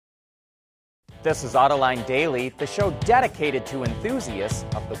This is Autoline Daily, the show dedicated to enthusiasts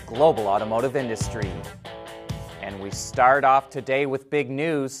of the global automotive industry. And we start off today with big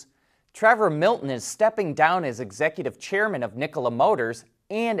news. Trevor Milton is stepping down as executive chairman of Nikola Motors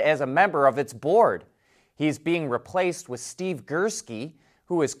and as a member of its board. He's being replaced with Steve Gursky,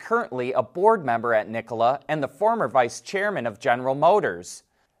 who is currently a board member at Nikola and the former vice chairman of General Motors.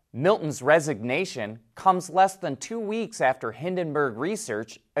 Milton's resignation comes less than 2 weeks after Hindenburg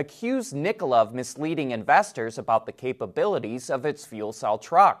Research accused Nikola of misleading investors about the capabilities of its fuel cell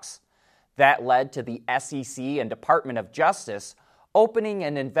trucks. That led to the SEC and Department of Justice opening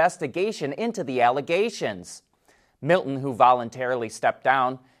an investigation into the allegations. Milton, who voluntarily stepped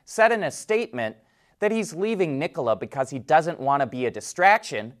down, said in a statement that he's leaving Nikola because he doesn't want to be a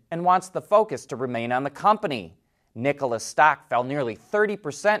distraction and wants the focus to remain on the company. Nikola's stock fell nearly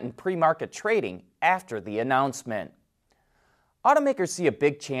 30% in pre-market trading after the announcement. Automakers see a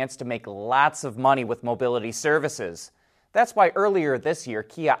big chance to make lots of money with mobility services. That's why earlier this year,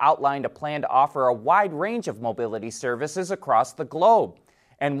 Kia outlined a plan to offer a wide range of mobility services across the globe.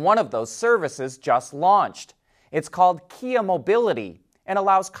 And one of those services just launched. It's called Kia Mobility and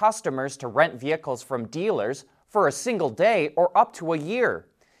allows customers to rent vehicles from dealers for a single day or up to a year.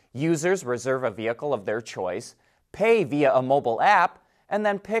 Users reserve a vehicle of their choice, pay via a mobile app, and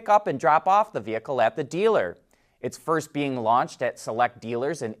then pick up and drop off the vehicle at the dealer. It's first being launched at select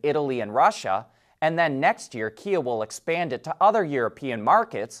dealers in Italy and Russia, and then next year Kia will expand it to other European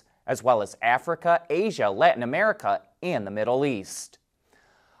markets, as well as Africa, Asia, Latin America, and the Middle East.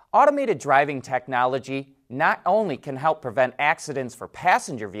 Automated driving technology not only can help prevent accidents for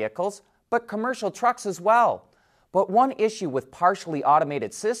passenger vehicles, but commercial trucks as well. But one issue with partially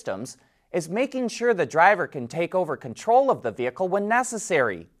automated systems is making sure the driver can take over control of the vehicle when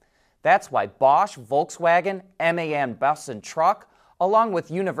necessary. That's why Bosch, Volkswagen, MAN Bus and Truck, along with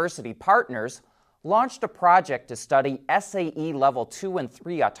university partners, launched a project to study SAE Level 2 and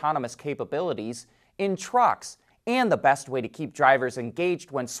 3 autonomous capabilities in trucks and the best way to keep drivers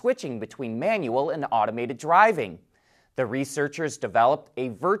engaged when switching between manual and automated driving. The researchers developed a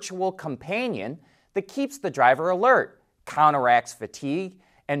virtual companion that keeps the driver alert, counteracts fatigue,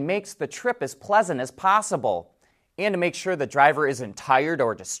 and makes the trip as pleasant as possible. And to make sure the driver isn't tired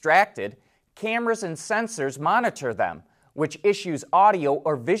or distracted, cameras and sensors monitor them, which issues audio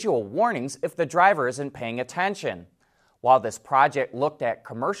or visual warnings if the driver isn't paying attention. While this project looked at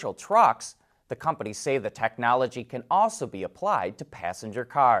commercial trucks, the companies say the technology can also be applied to passenger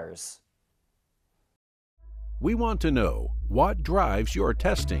cars. We want to know what drives your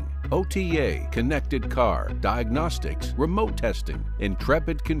testing. OTA, connected car, diagnostics, remote testing.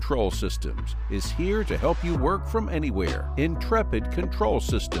 Intrepid Control Systems is here to help you work from anywhere. Intrepid Control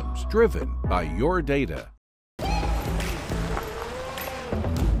Systems, driven by your data.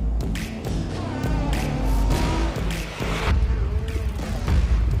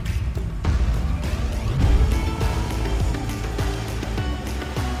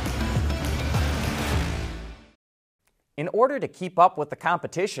 In order to keep up with the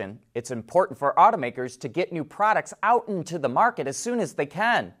competition, it's important for automakers to get new products out into the market as soon as they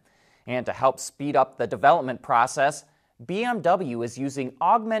can. And to help speed up the development process, BMW is using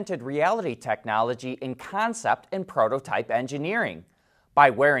augmented reality technology in concept and prototype engineering. By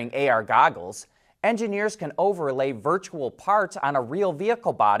wearing AR goggles, engineers can overlay virtual parts on a real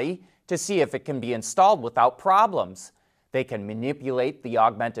vehicle body to see if it can be installed without problems. They can manipulate the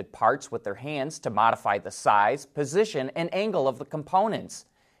augmented parts with their hands to modify the size, position, and angle of the components.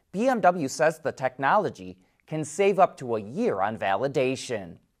 BMW says the technology can save up to a year on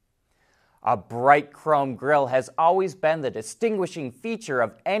validation. A bright chrome grille has always been the distinguishing feature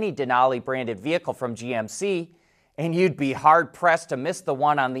of any Denali-branded vehicle from GMC, and you'd be hard-pressed to miss the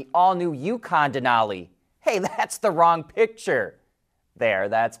one on the all-new Yukon Denali. Hey, that's the wrong picture. There,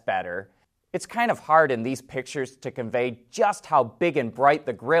 that's better. It's kind of hard in these pictures to convey just how big and bright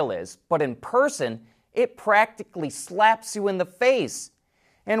the grille is, but in person, it practically slaps you in the face.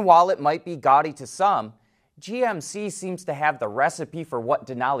 And while it might be gaudy to some, GMC seems to have the recipe for what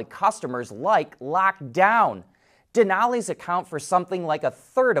Denali customers like locked down. Denali's account for something like a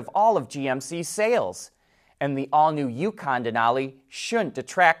third of all of GMC's sales. And the all-new Yukon Denali shouldn't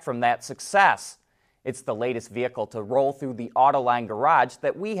detract from that success. It's the latest vehicle to roll through the Autoline garage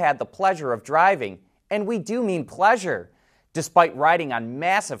that we had the pleasure of driving, and we do mean pleasure. Despite riding on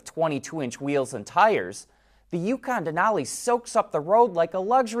massive 22-inch wheels and tires, the Yukon Denali soaks up the road like a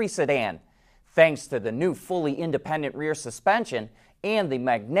luxury sedan, thanks to the new fully independent rear suspension and the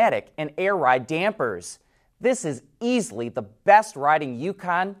magnetic and air ride dampers. This is easily the best riding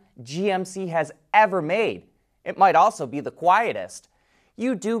Yukon GMC has ever made. It might also be the quietest.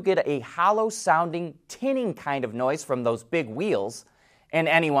 you do get a hollow-sounding, tinning kind of noise from those big wheels, and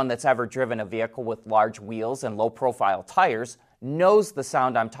anyone that's ever driven a vehicle with large wheels and low-profile tires knows the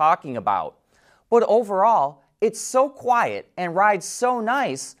sound I'm talking about. But overall, it's so quiet and rides so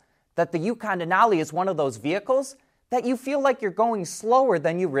nice that the Yukon Denali is one of those vehicles that you feel like you're going slower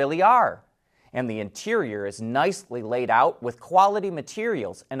than you really are. And the interior is nicely laid out with quality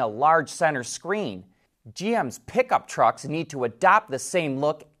materials and a large center screen. GM's pickup trucks need to adopt the same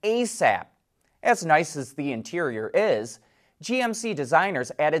look ASAP. As nice as the interior is, GMC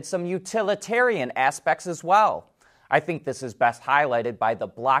designers added some utilitarian aspects as well. I think this is best highlighted by the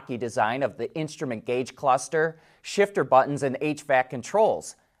blocky design of the instrument gauge cluster, shifter buttons, and HVAC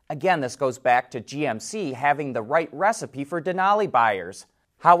controls. Again, this goes back to GMC having the right recipe for Denali buyers.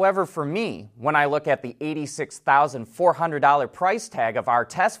 However, for me, when I look at the $86,400 price tag of our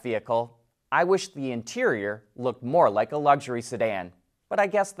test vehicle, I wish the interior looked more like a luxury sedan. But I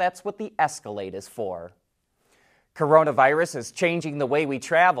guess that's what the Escalade is for. Coronavirus is changing the way we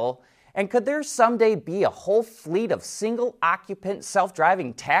travel, and could there someday be a whole fleet of single-occupant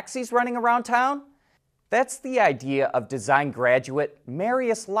self-driving taxis running around town? That's the idea of design graduate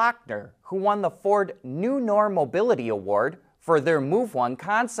Marius Lochner, who won the Ford New Norm Mobility Award for their Move One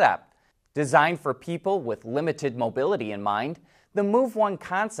concept. Designed for people with limited mobility in mind, the Move One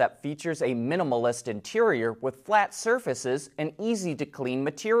concept features a minimalist interior with flat surfaces and easy-to-clean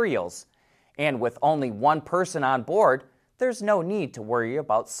materials. And with only one person on board, there's no need to worry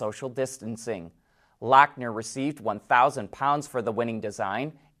about social distancing. Lochner received £1,000 for the winning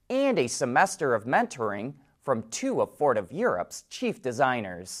design and a semester of mentoring from two of Ford of Europe's chief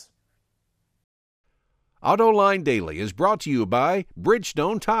designers. AutoLine Daily is brought to you by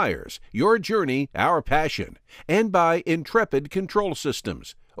Bridgestone Tires, your journey, our passion, and by Intrepid Control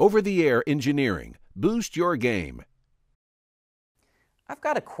Systems, over-the-air engineering. Boost your game. I've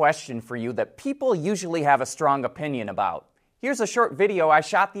got a question for you that people usually have a strong opinion about. Here's a short video I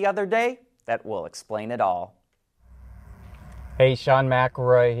shot the other day that will explain it all. Hey, Sean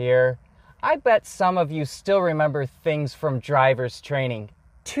McElroy here. I bet some of you still remember things from driver's training.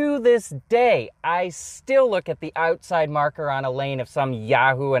 To this day, I still look at the outside marker on a lane if some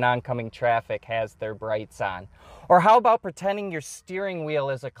yahoo in oncoming traffic has their brights on. Or how about pretending your steering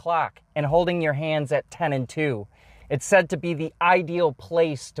wheel is a clock and holding your hands at 10 and 2? It's said to be the ideal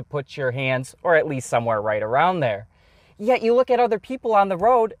place to put your hands, or at least somewhere right around there. Yet you look at other people on the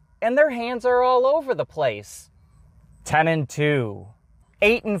road and their hands are all over the place. 10 and 2,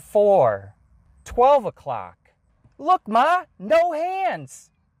 8 and 4, 12 o'clock. Look, Ma, no hands.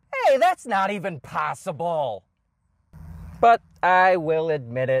 Hey, that's not even possible. But I will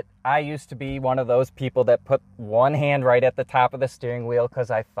admit it, I used to be one of those people that put one hand right at the top of the steering wheel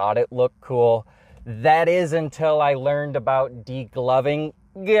because I thought it looked cool. That is until I learned about degloving.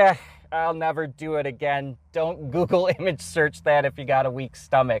 Yeah, I'll never do it again. Don't Google image search that if you got a weak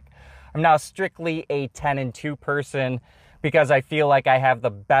stomach. I'm now strictly a 10 and 2 person because I feel like I have the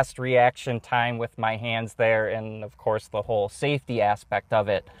best reaction time with my hands there and, of course, the whole safety aspect of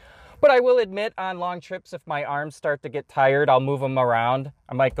it. But I will admit, on long trips, if my arms start to get tired, I'll move them around.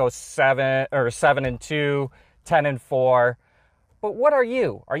 I might go 7 and 2, 10 and 4. But what are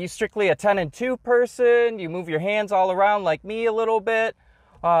you? Are you strictly a 10 and 2 person? You move your hands all around like me a little bit?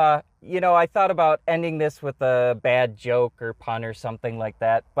 I thought about ending this with a bad joke or pun or something like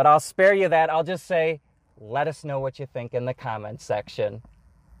that, but I'll spare you that. I'll just say, let us know what you think in the comments section.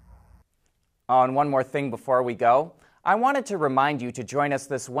 Oh, and one more thing before we go. I wanted to remind you to join us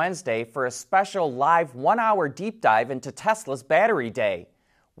this Wednesday for a special live 1-hour deep dive into Tesla's Battery Day.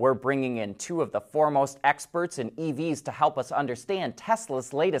 We're bringing in two of the foremost experts in EVs to help us understand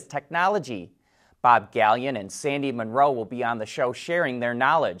Tesla's latest technology. Bob Gallion and Sandy Monroe will be on the show sharing their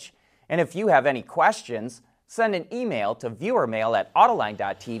knowledge. And if you have any questions, send an email to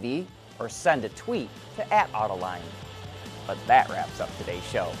viewermail@autoline.tv or send a tweet to @Autoline. But that wraps up today's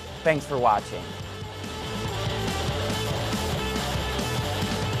show. Thanks for watching.